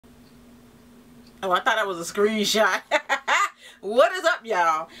Oh, I thought that was a screenshot. What is up,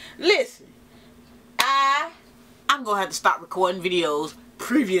 y'all? Listen, I'm gonna have to stop recording videos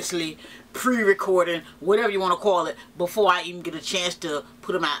previously, pre-recording, whatever you want to call it, before I even get a chance to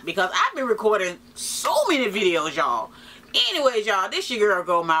put them out, because I've been recording so many videos, y'all. Anyways, y'all, this your girl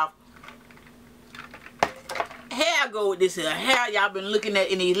Goldmouth. Here I go with this here hair y'all been looking at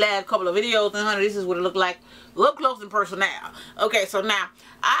in these last couple of videos, and honey, this is what it looked like up close and personal now. Okay, so now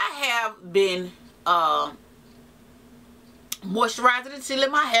I have been moisturizing and sealing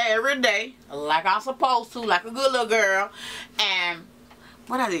my hair every day like I'm supposed to, like a good little girl. And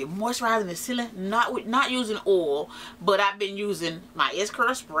what I did, moisturizing and sealing, not using oil, but I've been using my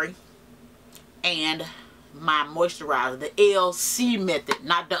S-Curl spray and my moisturizer, the LC method,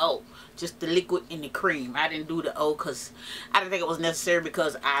 not the O, just the liquid and the cream. I didn't do the O because I didn't think it was necessary,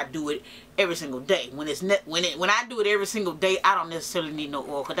 because I do it every single day. When I do it every single day, I don't necessarily need no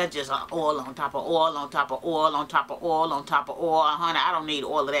oil, because that's just oil on top of oil on top of oil on top of oil on top of oil. Honey, I don't need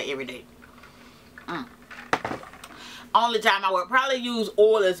all of that every day. Only time I would probably use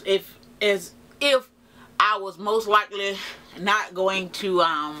oil is if I was most likely not going to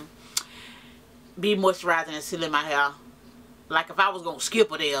be moisturizing and sealing my hair. Like if I was gonna skip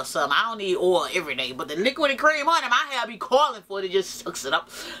a day or something. I don't need oil every day, but the liquid and cream, honey, my hair be calling for it. It just sucks it up,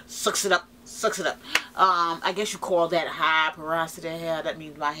 sucks it up, sucks it up. I guess you call that high porosity hair. That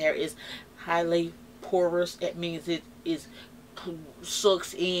means my hair is highly porous. That means it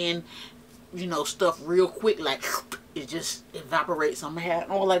sucks in, you know, stuff real quick. Like it just evaporates on my hair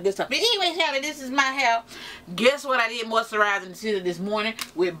and all like this stuff. But anyways, honey, this is my hair. Guess what I did moisturizing and sealing this morning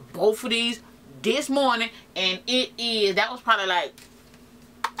with both of these this morning, and that was probably like,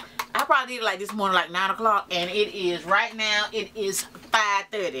 I probably did it like this morning like 9 o'clock, and it is right now, it is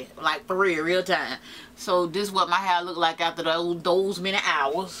 5:30, like for real time. So this is what my hair looked like after those many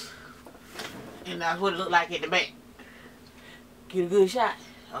hours, and that's what it looked like in the back. Get a good shot.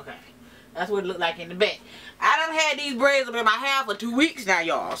 Okay, that's what it looked like in the back. I done had these braids up in my hair for 2 weeks now,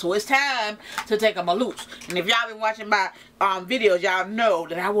 y'all. So it's time to take them loose. And if y'all been watching my videos, y'all know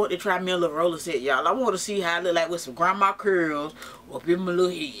that I want to try me a little roller set, y'all. I want to see how I look like with some grandma curls up in my little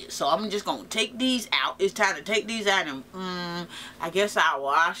head. So I'm just going to take these out. It's time to take these out, and I guess I'll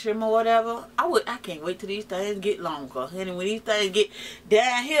wash them or whatever. I can't wait till these things get longer. And when these things get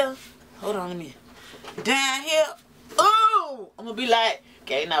down here, hold on a minute. Down here, oh, I'm going to be like,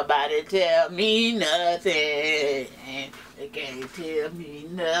 can't nobody tell me nothing. They can't tell me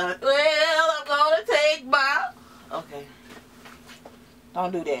nothing. Well, I'm gonna take my... Okay.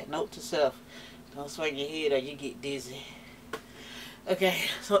 Don't do that. Note to self. Don't swing your head or you get dizzy. Okay.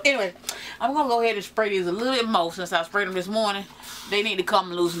 So anyway, I'm gonna go ahead and spray these a little bit more since I sprayed them this morning. They need to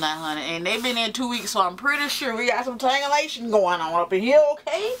come loose now, honey. And they've been in 2 weeks, so I'm pretty sure we got some tangulation going on up in here,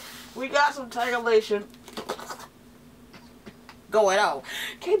 okay? We got some tangulation going on.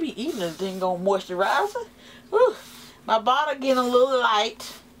 Can't be eating this thing on moisturizer. Whew. My bottle getting a little light.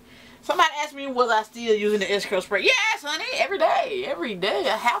 Somebody asked me, was I still using the S-Curl spray? Yes, honey, every day. Every day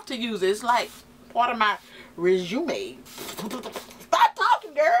I have to use it. It's like part of my resume. Stop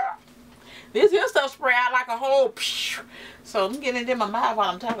talking, girl. This here stuff spray out like a whole psh. So I'm getting it in my mouth while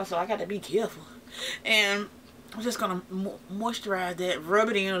I'm talking, so I got to be careful. And I'm just gonna moisturize that, rub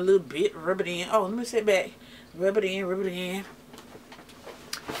it in a little bit, rub it in. Oh, let me sit back. Rub it in, rub it in.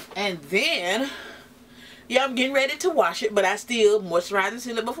 And then, yeah, I'm getting ready to wash it, but I still moisturize and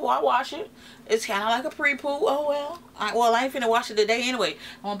seal it before I wash it. It's kind of like a pre-poo. Oh, well. I ain't finna wash it today anyway.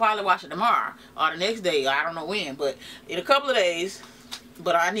 I'm gonna probably wash it tomorrow or the next day. I don't know when, but in a couple of days.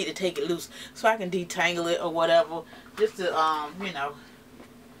 But I need to take it loose so I can detangle it or whatever. Just to, you know,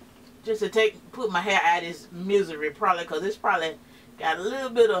 just to put my hair out of this misery, probably, because it's probably got a little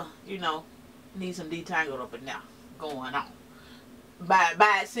bit of, you know, need some detangled up and down going on. By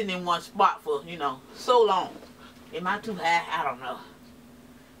it sitting in one spot for, you know, so long. Am I too high? I don't know.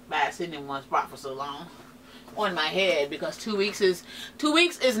 By it sitting in one spot for so long on my head, because 2 weeks is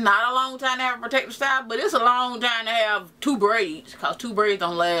not a long time to have a protective style, but it's a long time to have 2 braids, because 2 braids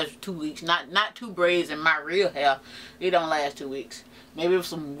don't last 2 weeks. Not 2 braids in my real hair. It don't last 2 weeks. Maybe if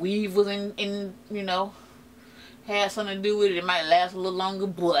some weave was in you know, had something to do with it, it might last a little longer,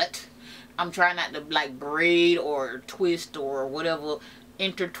 but I'm trying not to like braid or twist or whatever,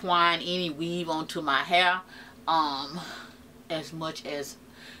 intertwine any weave onto my hair as much as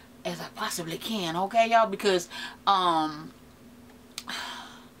I possibly can, okay, y'all? Because I'm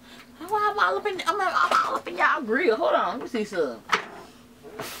all up in y'all grill. Hold on, let me see something.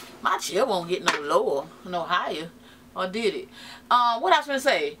 My chair won't get no lower, no higher, or did it? What I was gonna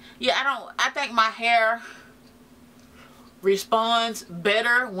say? Yeah, I think my hair responds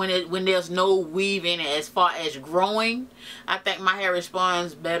better when there's no weave in it. As far as growing, I think my hair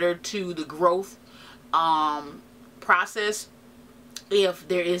responds better to the growth process if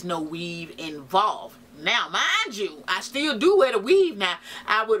there is no weave involved. Now, mind you, I still do wear the weave. Now,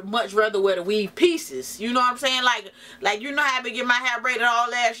 I would much rather wear the weave pieces. You know what I'm saying? Like you know how I been getting my hair braided all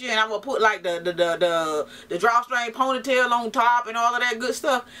last year, and I would put like the drawstring ponytail on top and all of that good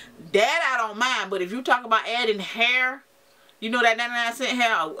stuff. That I don't mind. But if you talk about adding hair, you know that 99-cent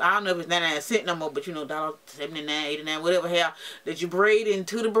hair, I don't know if it's 99-cent no more, but you know, $79, 89, whatever hair that you braid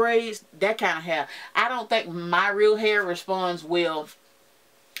into the braids, that kind of hair. I don't think my real hair responds well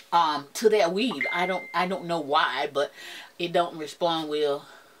to that weave. I don't know why, but it don't respond well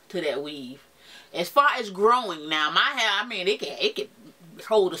to that weave. As far as growing, now my hair, I mean, it can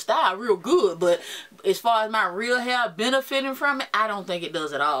hold the style real good, but as far as my real hair benefiting from it, I don't think it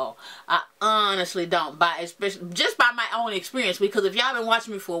does at all. I honestly don't, especially just by my own experience, because if y'all been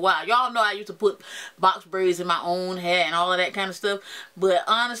watching me for a while, y'all know I used to put box braids in my own hair and all of that kind of stuff. But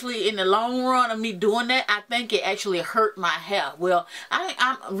honestly, in the long run of me doing that, I think it actually hurt my hair. Well,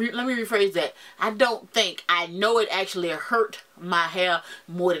 let me rephrase that. I know it actually hurt my hair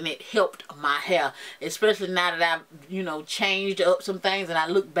more than it helped my hair, especially now that I've, you know, changed up some things and I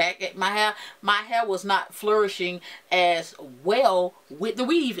look back at my hair was not flourishing as well with the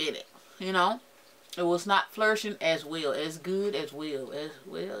weave in it. You know, it was not flourishing as well, as good.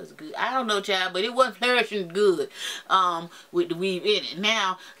 I don't know, child, but it wasn't flourishing good with the weave in it.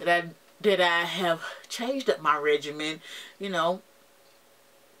 Now that I have changed up my regimen, you know,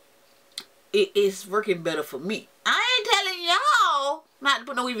 it is working better for me. I ain't telling y'all not to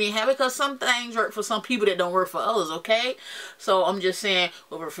put no weave in your hair, because some things work for some people that don't work for others, okay? So I'm just saying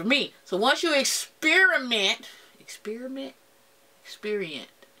what worked for me. So once you experiment, we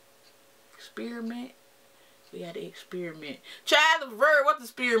got to experiment. Try the verb, what's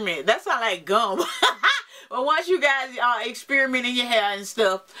experiment? That sound like gum. But once you guys are experimenting your hair and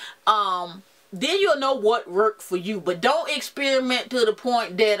stuff, then you'll know what worked for you. But don't experiment to the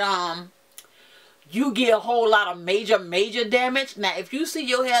point that you get a whole lot of major damage. Now, if you see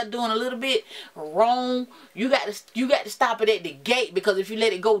your hair doing a little bit wrong, you got to stop it at the gate, because if you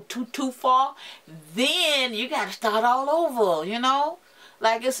let it go too far, then you got to start all over, you know?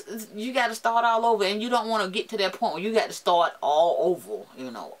 Like, you got to start all over, and you don't want to get to that point where you got to start all over,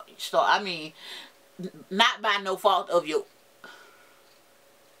 you know? I mean, not by no fault of your...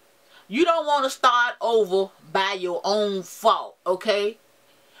 You don't want to start over by your own fault, okay?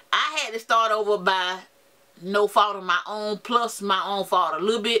 I had to start over by no fault of my own, plus my own fault a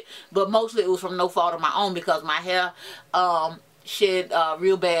little bit, but mostly it was from no fault of my own, because my hair shed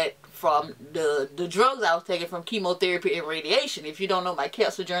real bad from the drugs I was taking from chemotherapy and radiation. If you don't know my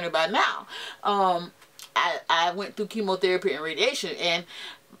cancer journey by now, I went through chemotherapy and radiation, and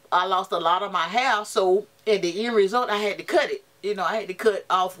I lost a lot of my hair. So at the end result, I had to cut it. You know, I had to cut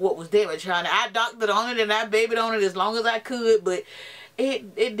off what was damaged. I doctored on it and I babied on it as long as I could, but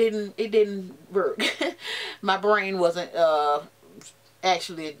it didn't work. My brain wasn't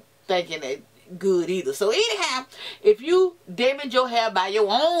actually thinking it good either. So anyhow, if you damage your hair by your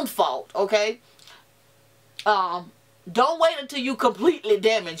own fault, okay, don't wait until you completely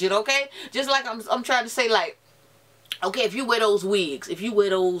damage it, okay? Just like I'm trying to say, like, okay, if you wear those wigs, if you wear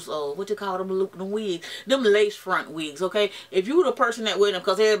those, what you call them wigs, them lace front wigs, okay? If you the person that wear them,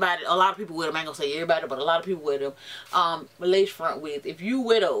 because a lot of people wear them, I ain't gonna say everybody, but a lot of people wear them, lace front wigs. If you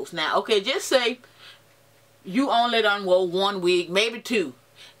wear those, now, okay, just say you only done wore one wig, maybe two,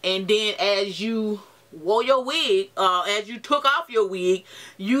 and then as you wore your wig, as you took off your wig,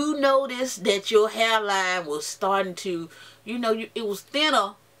 you noticed that your hairline was starting to, you know, it was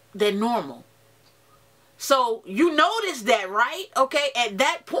thinner than normal. So you notice that, right? Okay, at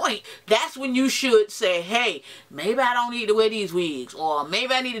that point, that's when you should say, hey, maybe I don't need to wear these wigs, or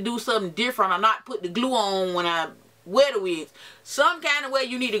maybe I need to do something different, or not put the glue on when I wear the wigs. Some kind of way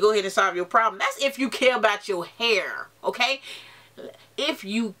you need to go ahead and solve your problem. That's if you care about your hair, okay? If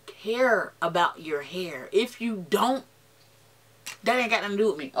you care about your hair. If you don't, that ain't got nothing to do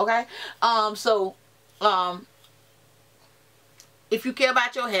with me, okay? If you care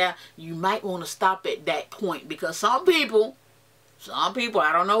about your hair, you might want to stop at that point, because some people, I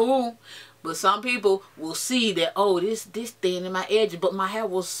don't know who, but some people will see that, oh, this thin in my edges, but my hair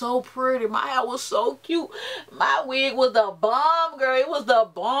was so pretty, my hair was so cute, my wig was the bomb, girl, it was the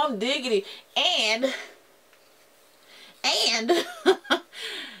bomb diggity, and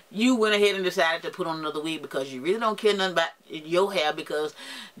you went ahead and decided to put on another wig because you really don't care nothing about your hair, because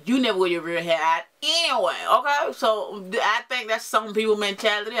you never wear your real hair out anyway, okay? So I think that's some people's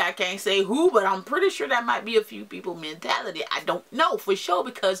mentality. I can't say who, but I'm pretty sure that might be a few people's mentality. I don't know for sure,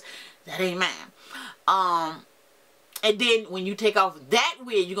 because that ain't mine. And then when you take off that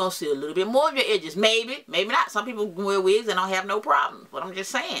wig, you're going to see a little bit more of your edges. Maybe, maybe not. Some people wear wigs and don't have no problems. But I'm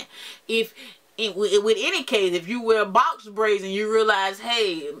just saying, with any case, if you wear box braids and you realize,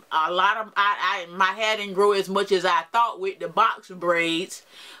 hey, a lot of my hair didn't grow as much as I thought with the box braids,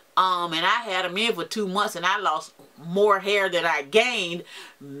 and I had them in for 2 months and I lost more hair than I gained,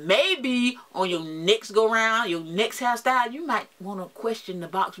 maybe on your next go round, your next hairstyle, you might want to question the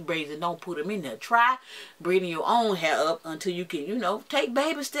box braids and don't put them in there. Try braiding your own hair up until you can, you know, take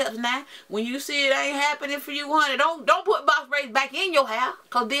baby steps now. When you see it ain't happening for you, honey, don't put box braids back in your hair,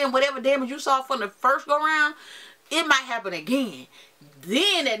 because then whatever damage you saw from the first go round, it might happen again.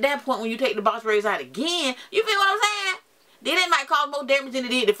 Then at that point, when you take the box braids out again, you feel what I'm saying? Then it might cause more damage than it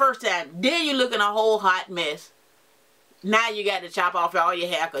did the first time. Then you're looking a whole hot mess. Now you got to chop off all your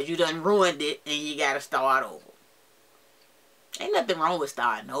hair because you done ruined it and you got to start over. Ain't nothing wrong with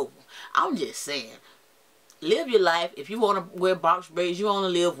starting over. I'm just saying, live your life. If you want to wear box braids, you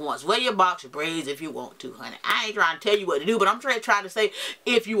only live once. Wear your box braids if you want to, honey. I ain't trying to tell you what to do, but I'm trying to say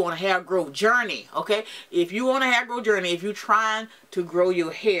if you want a hair growth journey, okay? If you want a hair growth journey, if you're trying to grow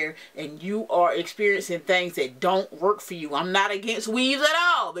your hair and you are experiencing things that don't work for you, I'm not against weaves at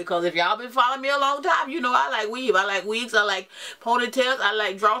all, because if y'all been following me a long time, you know I like weave. I like wigs. I like ponytails. I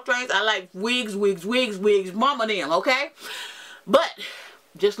like drawstrings. I like wigs, mama them, okay? But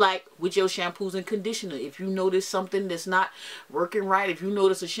just like with your shampoos and conditioner, if you notice something that's not working right, if you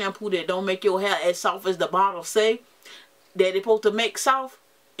notice a shampoo that don't make your hair as soft as the bottle say that it's supposed to make soft,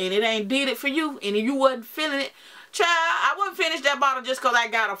 and it ain't did it for you, and you wasn't feeling it, child, I wouldn't finish that bottle just because I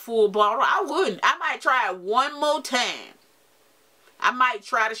got a full bottle. I wouldn't. I might try it one more time. I might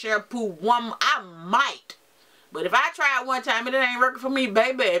try the shampoo I might. But if I try it one time and it ain't working for me,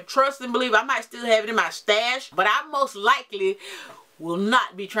 baby, trust and believe, I might still have it in my stash. But I most likely will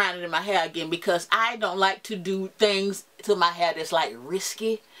not be trying it in my hair again, because I don't like to do things to my hair that's like risk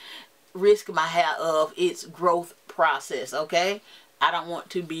my hair of its growth process, okay? I don't want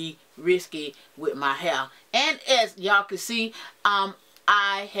to be risky with my hair. And as y'all can see,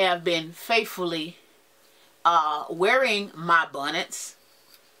 I have been faithfully wearing my bonnets.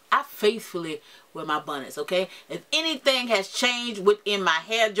 I faithfully wear my bonnets, okay? If anything has changed within my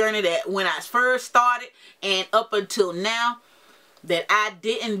hair journey, that when I first started and up until now, that I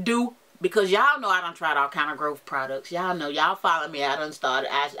didn't do, because y'all know I done tried all kind of growth products. Y'all know, y'all follow me. I done started.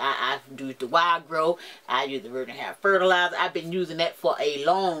 I do the wild growth. I use the virgin hair fertilizer. I've been using that for a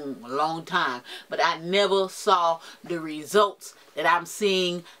long time. But I never saw the results that I'm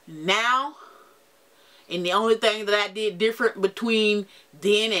seeing now. And the only thing that I did different between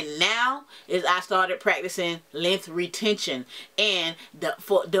then and now is I started practicing length retention. And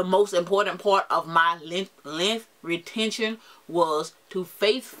the most important part of my length retention was to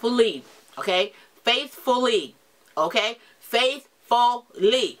faithfully, okay? Faithfully, okay?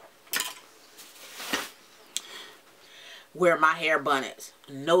 Faithfully wear my hair bonnets.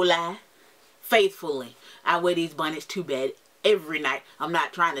 No lie. Faithfully. I wear these bonnets too bad every night. I'm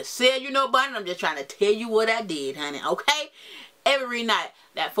not trying to sell you no bonnet. I'm just trying to tell you what I did, honey. Okay? Every night.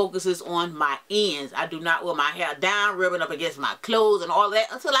 That focuses on my ends. I do not wear my hair down, rubbing up against my clothes and all that,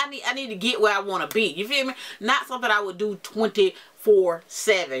 until I need to get where I want to be. You feel me? Not something I would do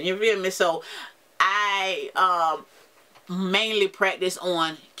 24/7. You feel me? So I mainly practice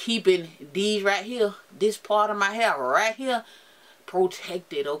on keeping these right here, this part of my hair right here,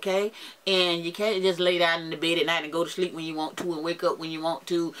 protected, okay? And you can't just lay down in the bed at night and go to sleep when you want to and wake up when you want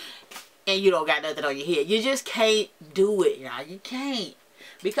to and you don't got nothing on your head. You just can't do it, y'all. You can't.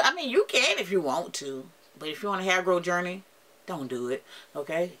 Because, I mean, you can if you want to. But if you're on a hair growth journey, don't do it,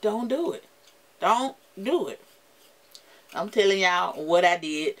 okay? Don't do it. Don't do it. I'm telling y'all what I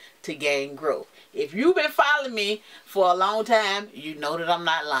did to gain growth. If you've been following me for a long time, you know that I'm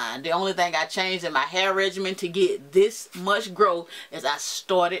not lying. The only thing I changed in my hair regimen to get this much growth is I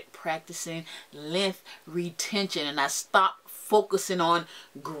started practicing length retention, and I stopped focusing on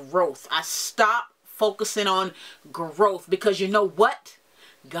growth. I stopped focusing on growth because you know what?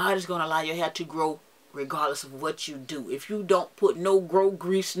 God is going to allow your hair to grow regardless of what you do. If you don't put no grow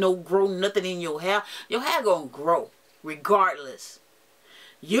grease, no grow nothing in your hair going to grow regardless.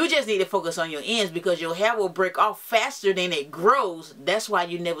 You just need to focus on your ends because your hair will break off faster than it grows. That's why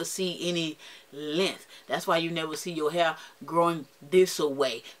you never see any length. That's why you never see your hair growing this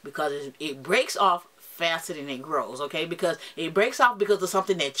way, because it breaks off faster than it grows, okay? Because it breaks off because of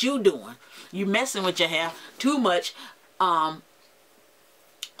something that you doing. You messing with your hair too much,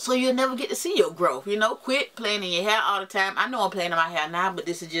 so you'll never get to see your growth. You know, quit playing in your hair all the time. I know I'm playing in my hair now, but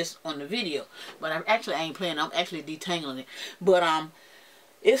this is just on the video. But I actually ain't playing. I'm actually detangling it. But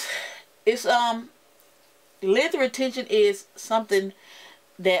it's length retention is something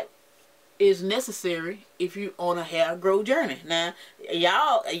that is necessary if you on a hair grow journey. Now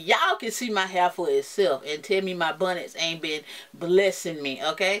y'all can see my hair for itself and tell me my bonnets ain't been blessing me,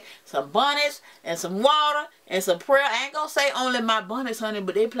 okay? Some bonnets and some water and some prayer. I ain't gonna say only my bonnets, honey,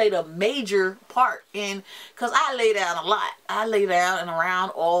 but they played a major part in, because I lay down a lot. I lay down and around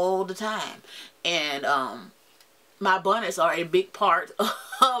all the time, and my bonnets are a big part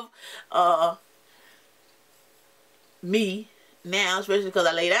of me now, especially because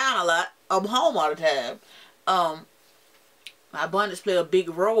I lay down a lot. I'm home all the time. My bonnets play a big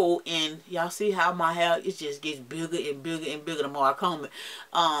role in, y'all see how my hair, it just gets bigger and bigger and bigger the more I comb it.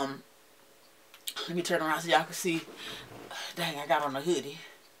 Let me turn around so y'all can see. Dang, I got on a hoodie.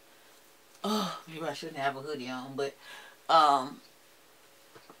 Oh, maybe I shouldn't have a hoodie on, but my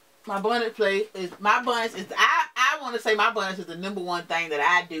bonnet I want to say my bonnets is the #1 thing that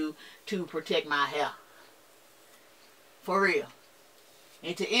I do to protect my hair. For real.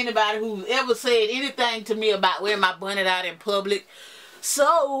 And to anybody who's ever said anything to me about wearing my bonnet out in public,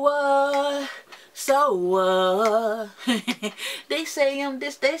 they say I'm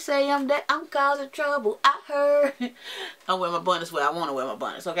this, they say I'm that, I'm causing trouble, I heard. I wear my bonnets where I want to wear my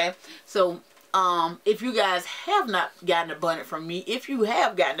bonnets, okay? So, if you guys have not gotten a bonnet from me, if you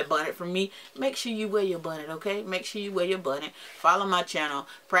have gotten a bonnet from me, make sure you wear your bonnet, okay? Make sure you wear your bonnet. Follow my channel.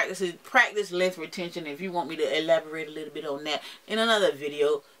 Practice length retention. If you want me to elaborate a little bit on that in another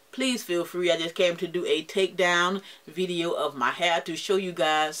video, please feel free. I just came to do a takedown video of my hair to show you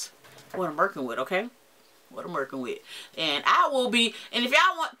guys what I'm working with, okay? What I'm working with. And I will be, and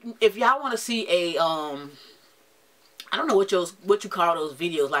if y'all want to see a I don't know what you call those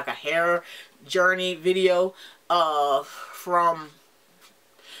videos, like a hair journey video from,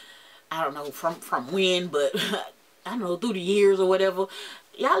 I don't know from when, but I don't know, through the years or whatever.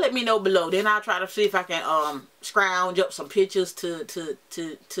 Y'all let me know below. Then I'll try to see if I can scrounge up some pictures to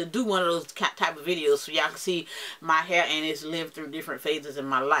do one of those type of videos so y'all can see my hair and it's lived through different phases in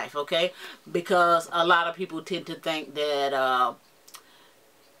my life, okay? Because a lot of people tend to think that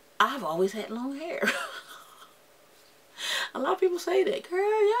I've always had long hair. A lot of people say that, girl,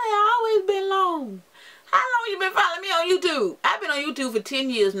 your hair always been long. How long you been following me on YouTube? I've been on YouTube for 10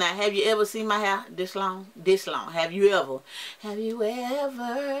 years now. Have you ever seen my hair this long? This long. Have you ever? Have you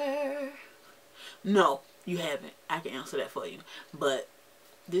ever? No, you haven't. I can answer that for you. But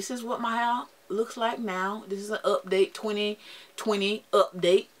this is what my hair looks like now. This is an update 2020,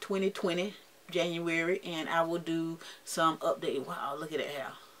 update 2020, January. And I will do some update. Wow, look at that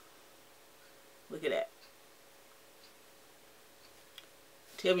hair. Look at that.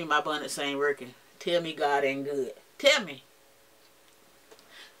 Tell me my bonnets ain't working. Tell me God ain't good. Tell me.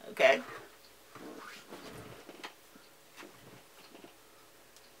 Okay.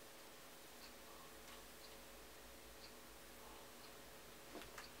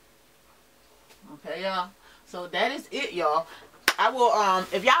 Okay, y'all. So that is it, y'all. I will,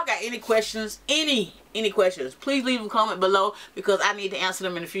 if y'all got any questions, any questions, please leave a comment below because I need to answer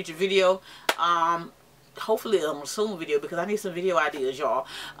them in a future video. Hopefully on a soon video because I need some video ideas, y'all.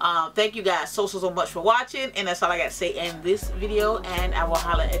 Thank you guys so much for watching, and that's all I got to say in this video, and I will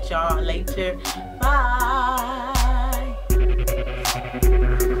holler at y'all later. Bye.